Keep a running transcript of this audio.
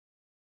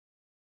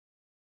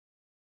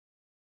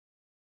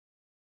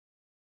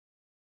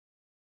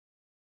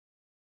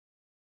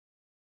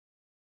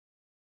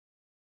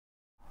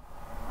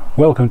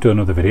Welcome to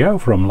another video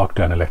from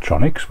Lockdown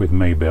Electronics with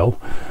me, Bill,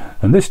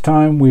 and this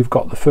time we've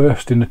got the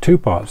first in a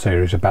two-part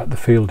series about the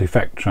field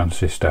effect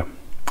transistor.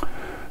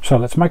 So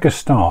let's make a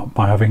start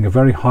by having a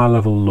very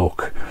high-level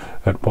look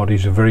at what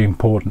is a very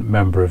important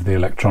member of the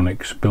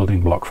electronics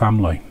building block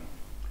family.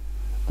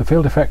 The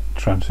field effect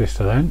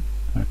transistor then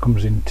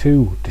comes in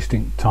two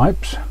distinct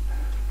types.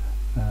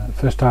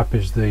 First type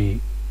is the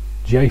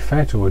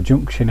JFET or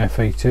Junction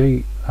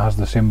FET. Has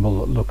the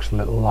symbol that looks a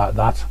little like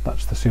that.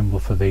 That's the symbol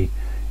for the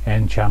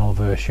N-channel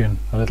version,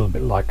 a little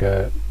bit like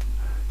a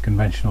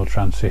conventional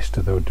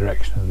transistor. The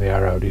direction of the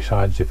arrow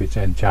decides if it's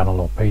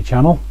N-channel or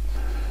P-channel.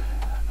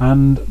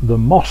 And the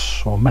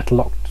MOS or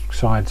metal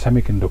oxide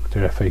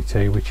semiconductor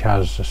FET, which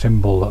has a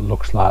symbol that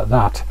looks like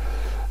that,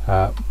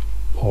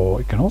 or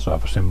it can also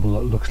have a symbol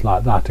that looks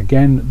like that.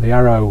 Again, the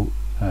arrow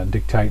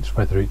dictates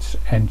whether it's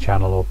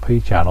N-channel or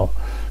P-channel,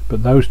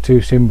 but those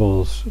two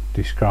symbols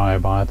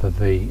describe either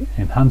the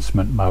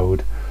enhancement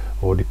mode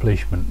or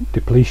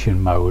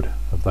depletion mode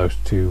of those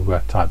two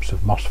types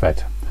of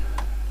MOSFET.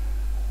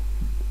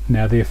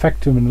 Now, the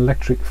effect of an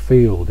electric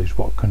field is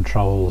what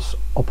controls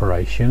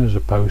operation as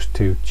opposed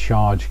to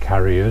charge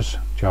carriers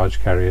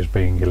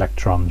being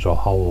electrons or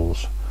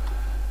holes.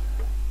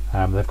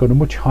 They've got a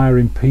much higher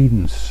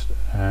impedance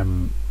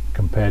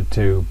compared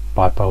to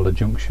bipolar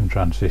junction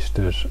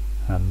transistors,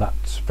 and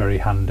that's very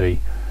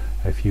handy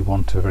if you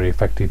want a very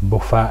effective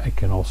buffer. It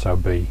can also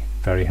be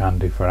very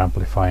handy for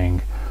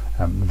amplifying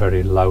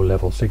very low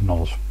level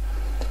signals.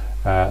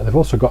 They've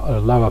also got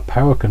a lower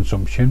power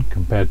consumption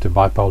compared to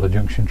bipolar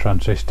junction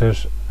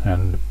transistors,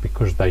 and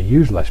because they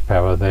use less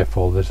power,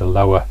 therefore there's a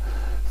lower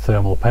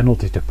thermal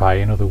penalty to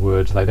pay. In other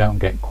words, they don't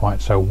get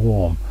quite so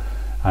warm,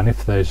 and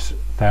if there's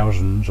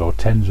thousands or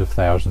tens of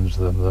thousands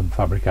of them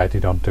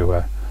fabricated onto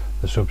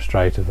the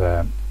substrate of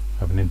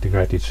an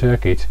integrated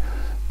circuit,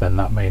 then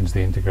that means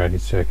the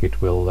integrated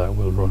circuit will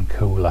run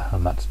cooler,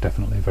 and that's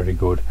definitely very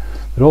good.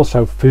 But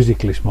also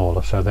physically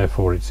smaller, so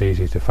therefore it's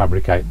easy to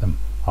fabricate them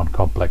on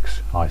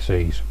complex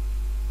ICs.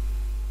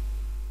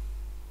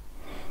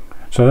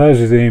 So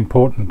those are the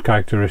important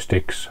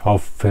characteristics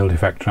of field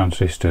effect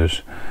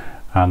transistors,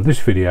 and this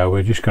video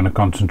we're just going to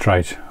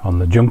concentrate on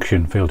the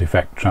junction field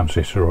effect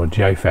transistor or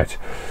JFET.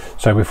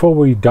 So before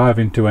we dive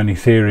into any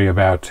theory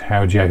about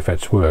how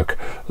JFETs work,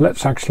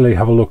 let's actually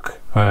have a look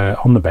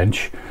on the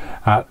bench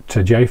at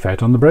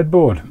JFET on the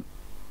breadboard.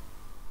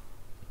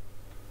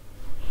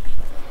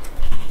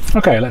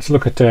 Okay, let's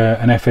look at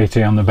an FET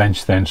on the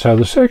bench then. So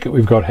the circuit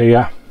we've got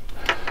here,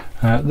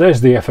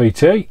 there's the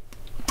FET.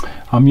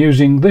 I'm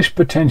using this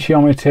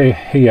potentiometer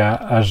here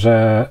as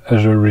a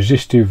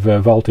resistive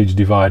voltage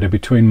divider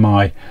between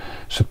my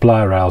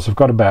supply rails. I've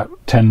got about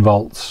 10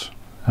 volts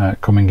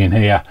coming in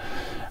here,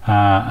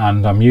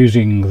 and I'm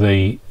using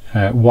the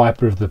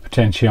wiper of the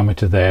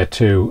potentiometer there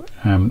to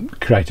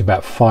create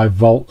about 5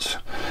 volts,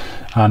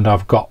 and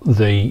I've got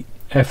the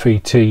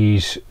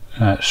FET's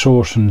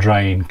source and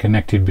drain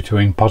connected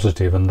between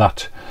positive and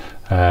that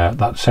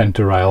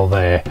center rail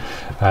there.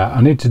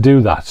 I need to do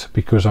that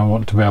because I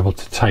want to be able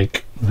to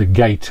take the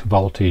gate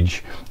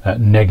voltage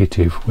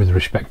negative with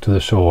respect to the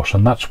source,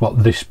 and that's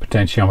what this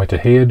potentiometer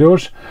here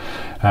does.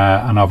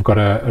 And I've got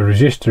a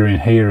resistor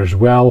in here as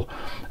well,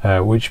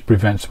 which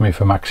prevents me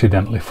from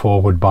accidentally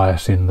forward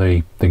biasing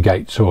the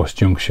gate source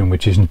junction,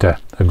 which isn't a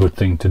good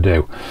thing to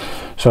do.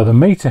 So the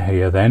meter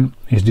here then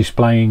is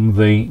displaying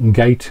the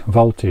gate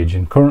voltage,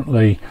 and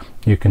currently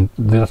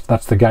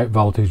that's the gate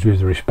voltage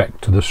with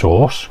respect to the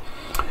source,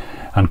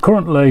 and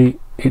currently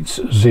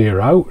it's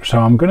 0. So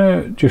I'm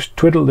going to just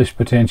twiddle this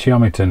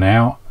potentiometer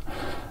now,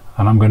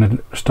 and I'm going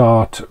to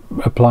start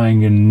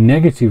applying a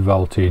negative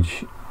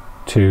voltage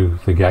to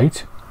the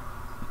gate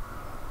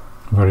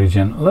very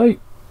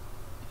gently.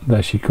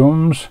 There she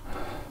comes.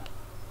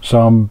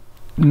 So I'm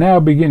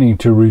now beginning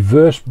to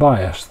reverse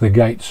bias the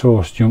gate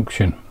source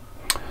junction,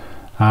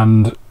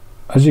 and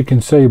as you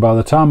can see, by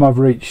the time I've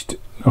reached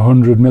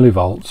 100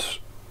 millivolts,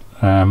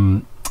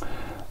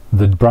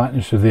 the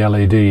brightness of the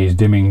LED is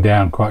dimming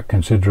down quite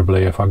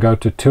considerably. If I go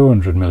to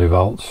 200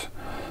 millivolts,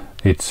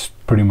 it's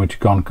pretty much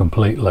gone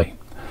completely.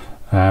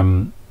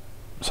 So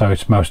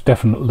it's most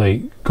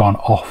definitely gone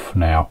off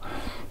now.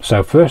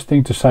 So first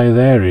thing to say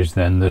there is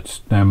then that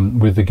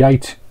with the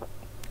gate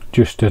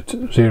just at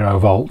 0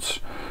 volts,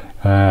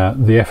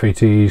 the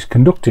FET is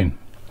conducting,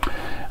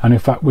 and in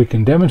fact we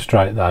can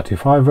demonstrate that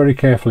if I very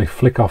carefully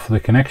flick off the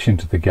connection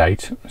to the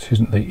gate. This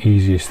isn't the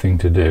easiest thing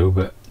to do,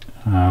 but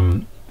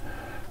I'll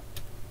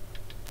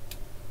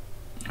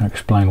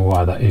explain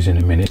why that is in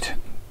a minute.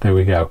 There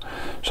we go.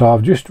 So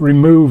I've just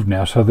removed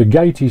now, so the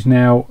gate is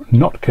now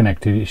not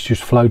connected, it's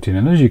just floating,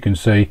 and as you can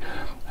see,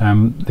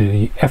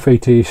 the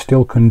FET is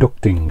still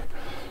conducting.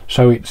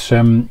 So it's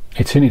in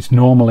its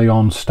normally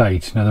on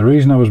state. Now the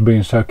reason I was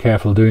being so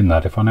careful doing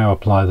that, if I now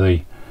apply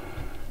the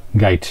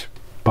gate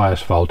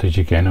bias voltage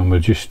again, and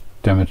we'll just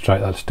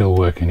demonstrate that's still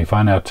working. If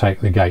I now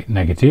take the gate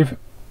negative,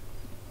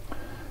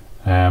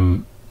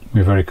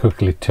 we very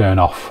quickly turn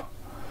off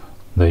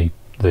the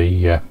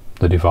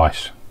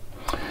device.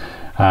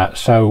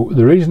 So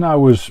the reason I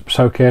was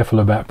so careful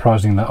about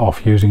prizing that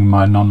off using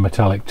my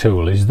non-metallic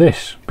tool is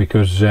this,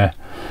 because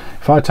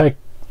if I take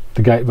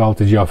the gate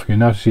voltage off, you'll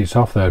notice it's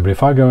off there, but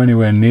if I go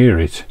anywhere near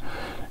it,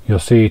 you'll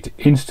see it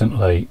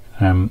instantly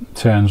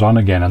turns on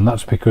again, and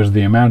that's because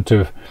the amount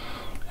of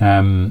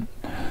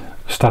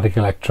static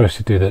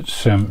electricity that's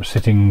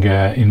sitting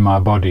in my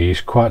body is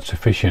quite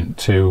sufficient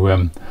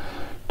to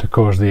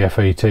cause the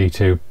FET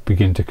to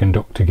begin to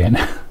conduct again.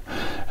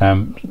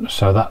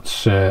 So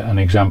that's an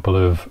example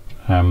of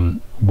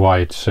why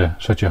it's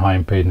such a high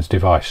impedance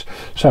device.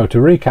 So to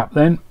recap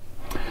then,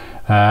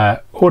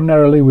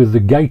 ordinarily with the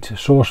gate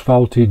source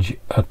voltage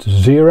at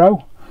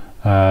 0,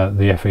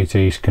 the FET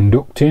is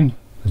conducting,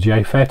 the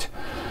JFET.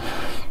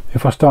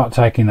 If I start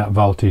taking that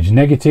voltage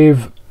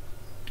negative,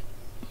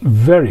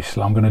 very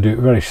slow, I'm going to do it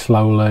very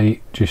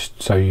slowly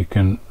just so you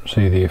can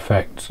see the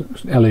effect.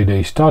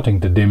 LED starting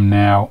to dim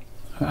now,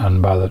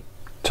 and by the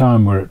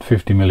time we're at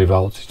 50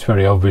 millivolts it's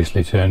very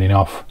obviously turning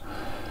off.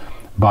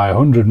 By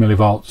 100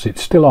 millivolts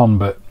it's still on,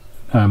 but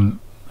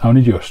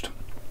only just,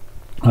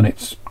 and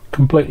it's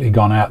completely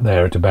gone out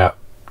there at about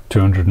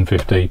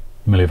 250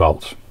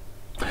 millivolts.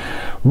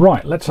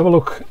 Right, let's have a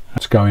look at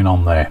what's going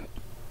on there.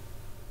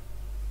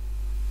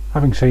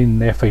 Having seen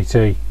the FET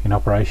in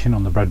operation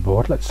on the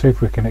breadboard, let's see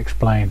if we can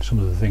explain some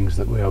of the things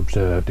that we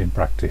observed in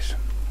practice.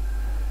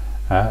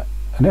 An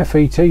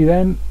FET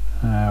then,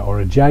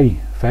 or a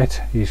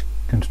JFET, is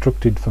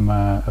constructed from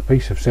a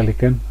piece of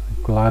silicon.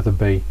 It will either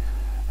be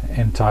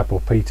N-type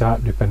or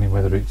P-type, depending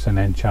whether it's an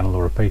N-channel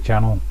or a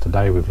P-channel.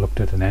 Today we've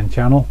looked at an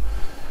N-channel,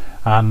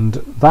 and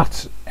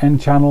that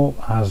N-channel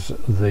has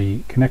the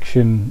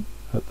connection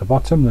at the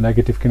bottom, the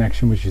negative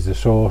connection, which is the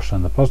source,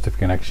 and the positive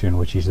connection,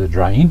 which is the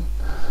drain.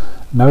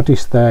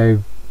 Notice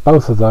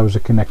both of those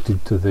are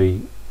connected to the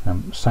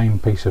same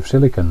piece of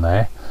silicon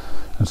there,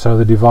 and so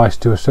the device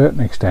to a certain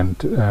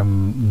extent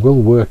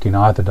will work in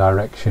either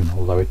direction,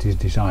 although it is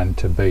designed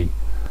to be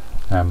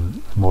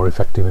more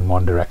effective in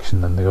one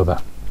direction than the other.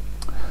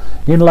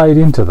 Inlaid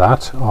into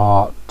that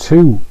are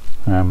two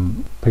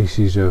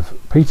pieces of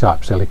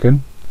P-type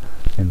silicon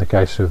in the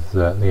case of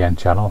the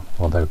N-channel,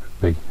 or they would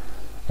be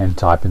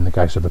N-type in the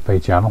case of a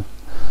P-channel,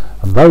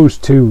 and those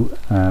two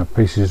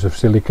pieces of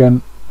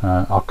silicon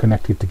are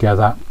connected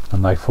together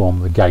and they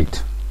form the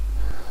gate.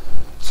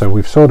 So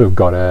we've sort of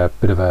got a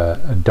bit of a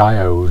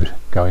diode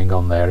going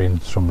on there in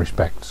some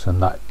respects,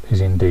 and that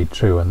is indeed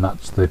true, and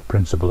that's the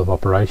principle of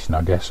operation,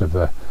 I guess, of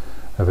a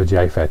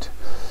JFET.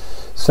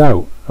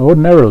 So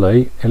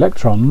ordinarily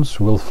electrons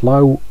will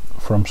flow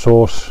from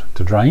source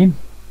to drain,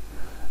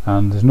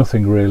 and there's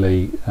nothing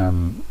really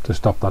to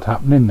stop that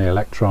happening. The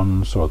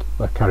electrons are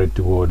carried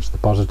towards the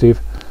positive.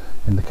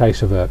 In the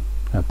case of a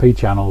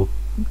P-channel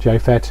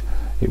JFET,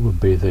 it would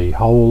be the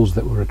holes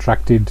that were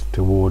attracted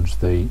towards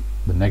the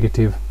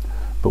negative,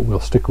 but we'll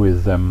stick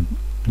with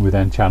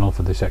N-channel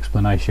for this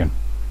explanation.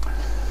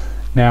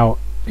 Now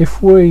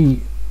if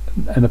we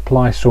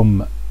apply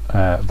some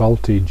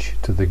voltage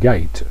to the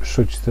gate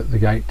such that the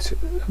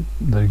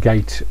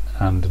gate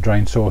and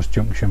drain source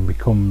junction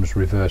becomes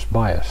reverse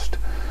biased,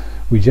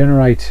 we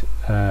generate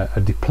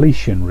a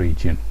depletion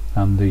region,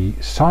 and the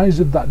size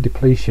of that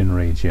depletion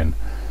region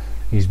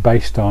is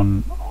based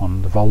on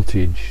the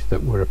voltage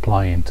that we're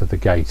applying to the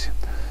gate,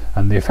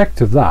 and the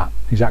effect of that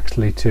is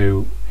actually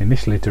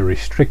initially to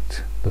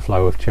restrict the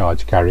flow of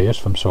charge carriers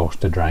from source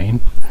to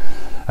drain.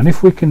 And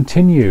if we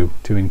continue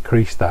to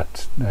increase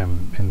that,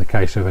 in the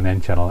case of an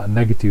N-channel at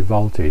negative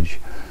voltage,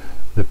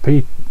 the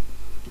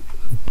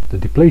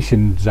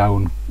depletion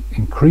zone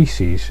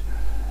increases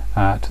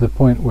to the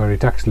point where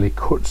it actually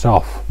cuts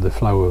off the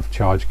flow of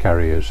charge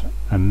carriers,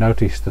 and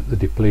notice that the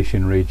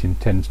depletion region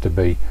tends to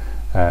be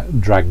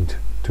dragged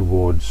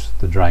towards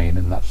the drain,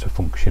 and that's a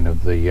function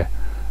of the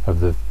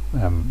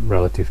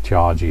relative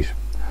charges.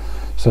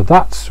 So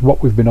that's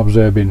what we've been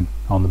observing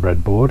on the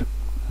breadboard,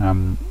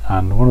 and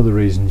one of the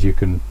reasons you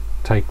can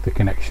take the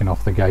connection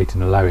off the gate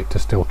and allow it to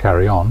still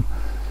carry on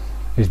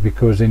is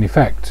because in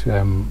effect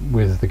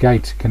with the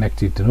gate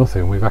connected to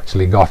nothing, we've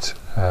actually got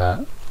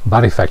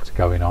that effect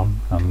going on,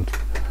 and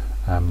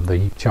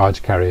the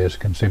charge carriers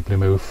can simply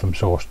move from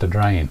source to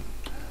drain.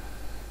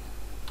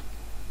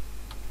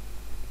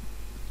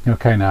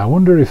 Okay, now I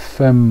wonder if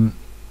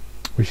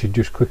we should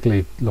just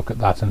quickly look at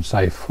that and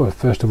say,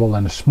 first of all,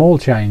 then a small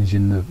change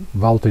in the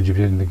voltage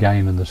between the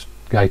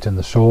gate and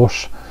the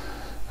source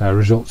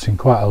results in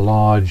quite a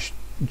large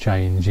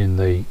change in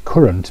the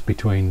current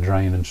between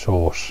drain and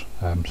source,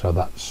 so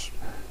that's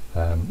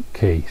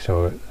key.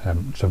 So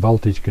it's a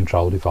voltage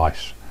control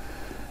device,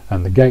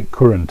 and the gate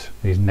current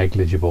is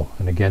negligible,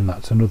 and again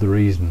that's another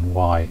reason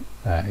why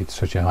it's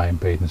such a high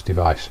impedance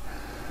device.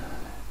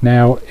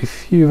 Now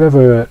if you've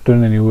ever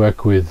done any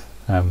work with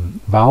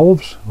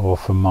valves, or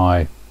for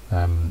my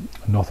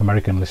North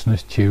American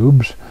listeners,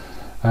 tubes,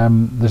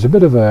 there's a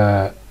bit of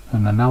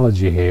an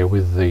analogy here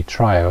with the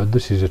triode.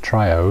 This is a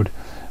triode,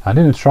 and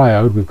in a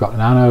triode we've got an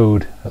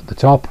anode at the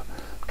top,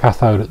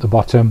 cathode at the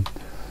bottom,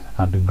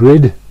 and a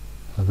grid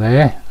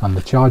there, and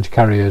the charge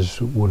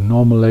carriers would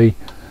normally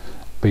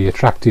be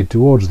attracted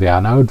towards the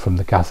anode from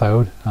the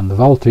cathode, and the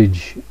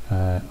voltage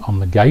on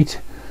the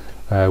gate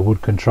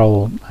would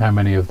control how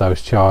many of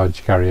those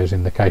charge carriers,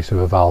 in the case of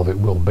a valve it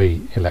will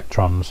be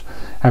electrons,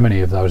 how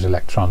many of those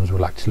electrons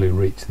will actually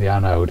reach the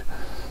anode.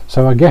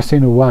 So I guess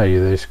in a way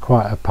there's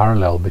quite a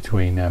parallel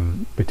between a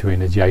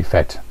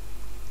JFET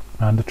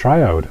and a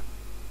triode.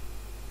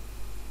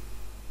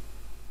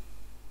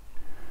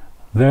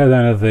 There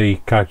then are the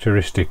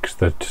characteristics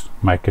that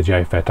make a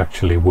JFET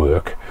actually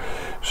work.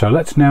 So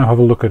let's now have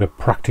a look at a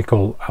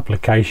practical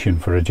application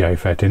for a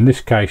JFET, in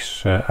this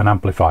case an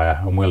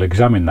amplifier, and we'll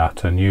examine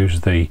that and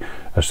use the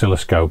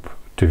oscilloscope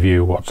to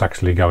view what's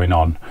actually going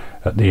on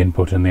at the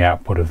input and the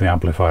output of the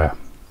amplifier.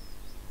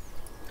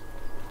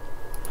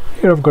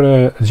 Here I've got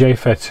a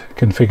JFET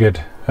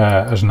configured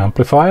as an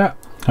amplifier,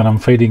 and I'm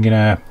feeding in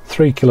a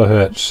 3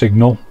 kHz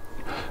signal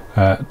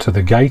to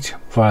the gate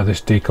via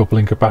this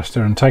decoupling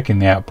capacitor, and taking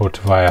the output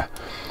via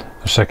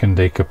a second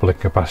decoupling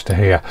capacitor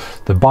here.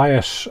 The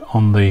bias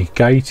on the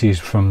gate is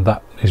by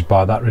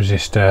that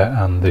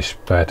resistor and this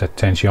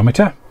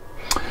potentiometer.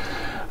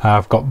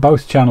 I've got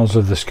both channels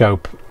of the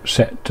scope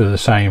set to the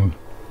same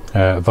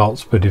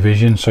volts per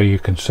division, so you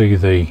can see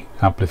the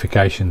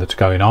amplification that's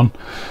going on.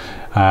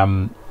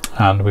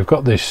 And we've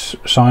got this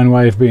sine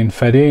wave being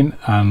fed in,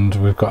 and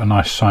we've got a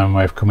nice sine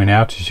wave coming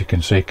out, as you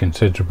can see,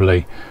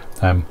 considerably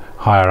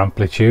higher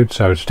amplitude,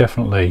 so it's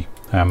definitely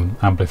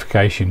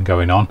amplification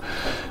going on.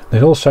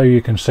 There's also,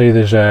 you can see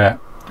there's a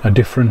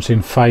difference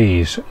in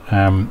phase.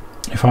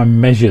 If I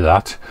measure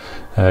that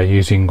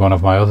using one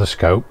of my other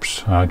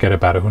scopes, I get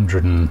about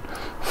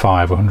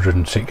 105,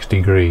 106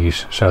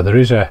 degrees, so there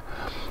is a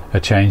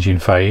change in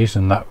phase,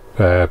 and that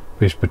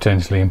is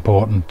potentially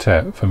important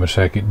from a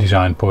circuit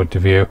design point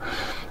of view,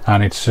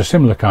 and it's a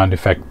similar kind of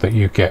effect that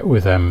you get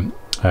with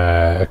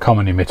a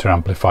common emitter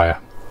amplifier.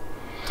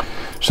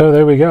 So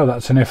there we go,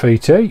 that's an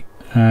FET,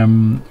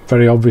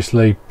 very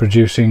obviously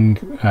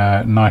producing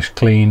a nice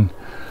clean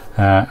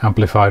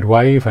amplified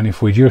wave. And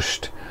if we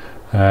just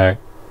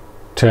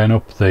turn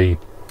up the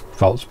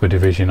volts per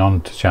division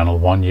onto channel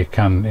 1, you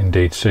can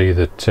indeed see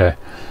that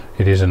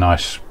it is a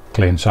nice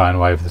clean sine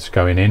wave that's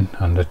going in,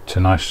 and it's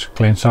a nice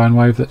clean sine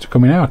wave that's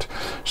coming out.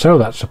 So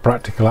that's a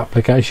practical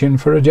application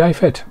for a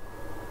JFET.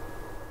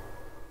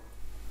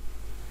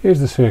 Here's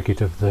the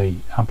circuit of the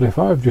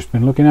amplifier I've just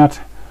been looking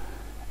at.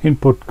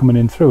 Input coming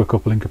in through a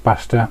coupling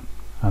capacitor,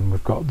 and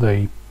we've got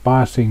the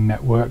biasing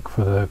network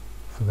for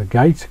the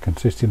gate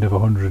consisting of a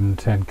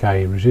 110k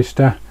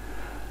resistor,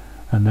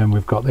 and then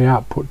we've got the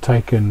output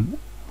taken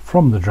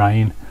from the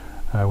drain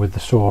with the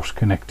source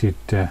connected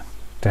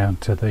down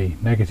to the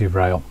negative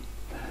rail.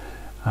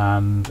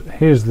 And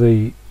here's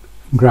the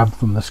grab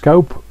from the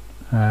scope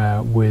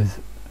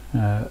with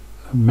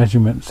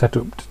measurement set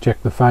up to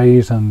check the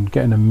phase, and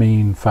getting a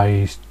mean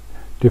phase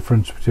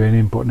difference between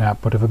input and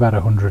output of about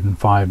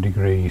 105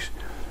 degrees,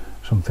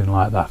 something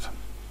like that.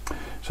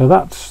 So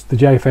that's the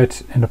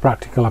JFET in a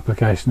practical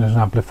application as an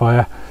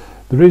amplifier.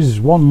 There is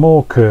one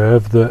more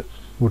curve that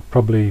would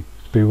probably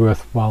be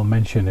worthwhile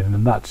mentioning,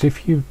 and that's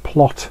if you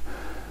plot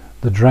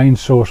the drain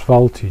source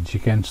voltage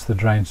against the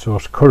drain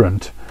source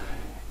current,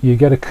 you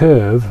get a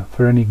curve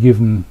for any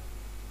given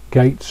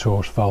gate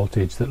source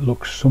voltage that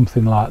looks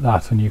something like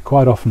that. And you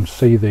quite often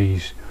see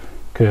these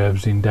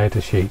curves in data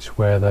sheets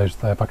where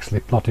they've actually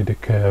plotted a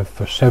curve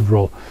for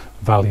several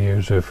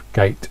values of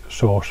gate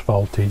source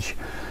voltage.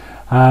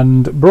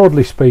 And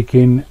broadly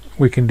speaking,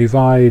 we can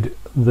divide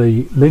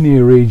the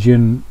linear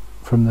region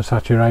from the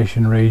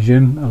saturation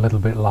region a little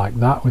bit like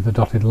that with a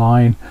dotted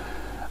line,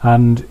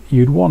 and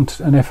you'd want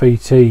an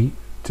FET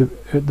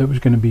that was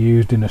going to be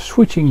used in a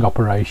switching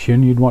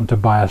operation. You'd want to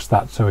bias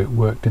that so it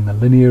worked in the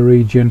linear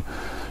region,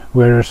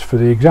 whereas for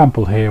the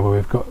example here where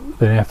we've got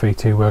the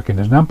FET working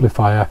as an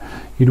amplifier,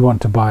 you'd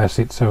want to bias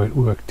it so it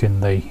worked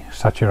in the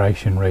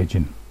saturation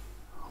region.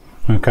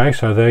 Okay,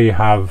 so there you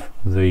have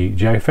the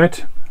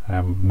JFET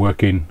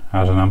working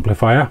as an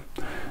amplifier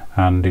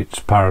and its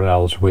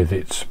parallels with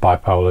its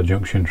bipolar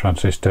junction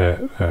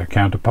transistor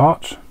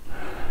counterparts.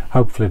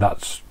 Hopefully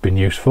that's been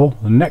useful.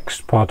 The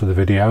next part of the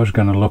video is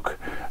going to look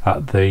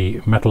at the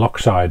metal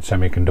oxide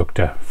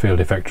semiconductor field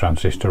effect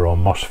transistor, or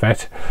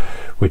MOSFET,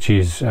 which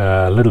is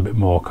a little bit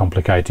more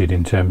complicated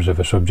in terms of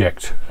a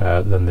subject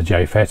than the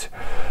JFET.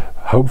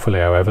 Hopefully,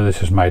 however, this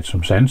has made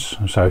some sense.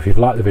 So if you've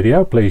liked the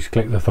video, please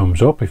click the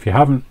thumbs up. If you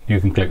haven't,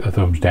 you can click the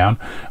thumbs down.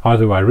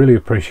 Either way, I really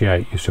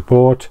appreciate your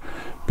support.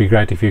 It'd be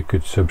great if you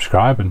could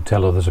subscribe and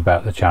tell others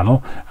about the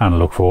channel, and I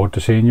look forward to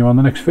seeing you on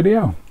the next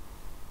video.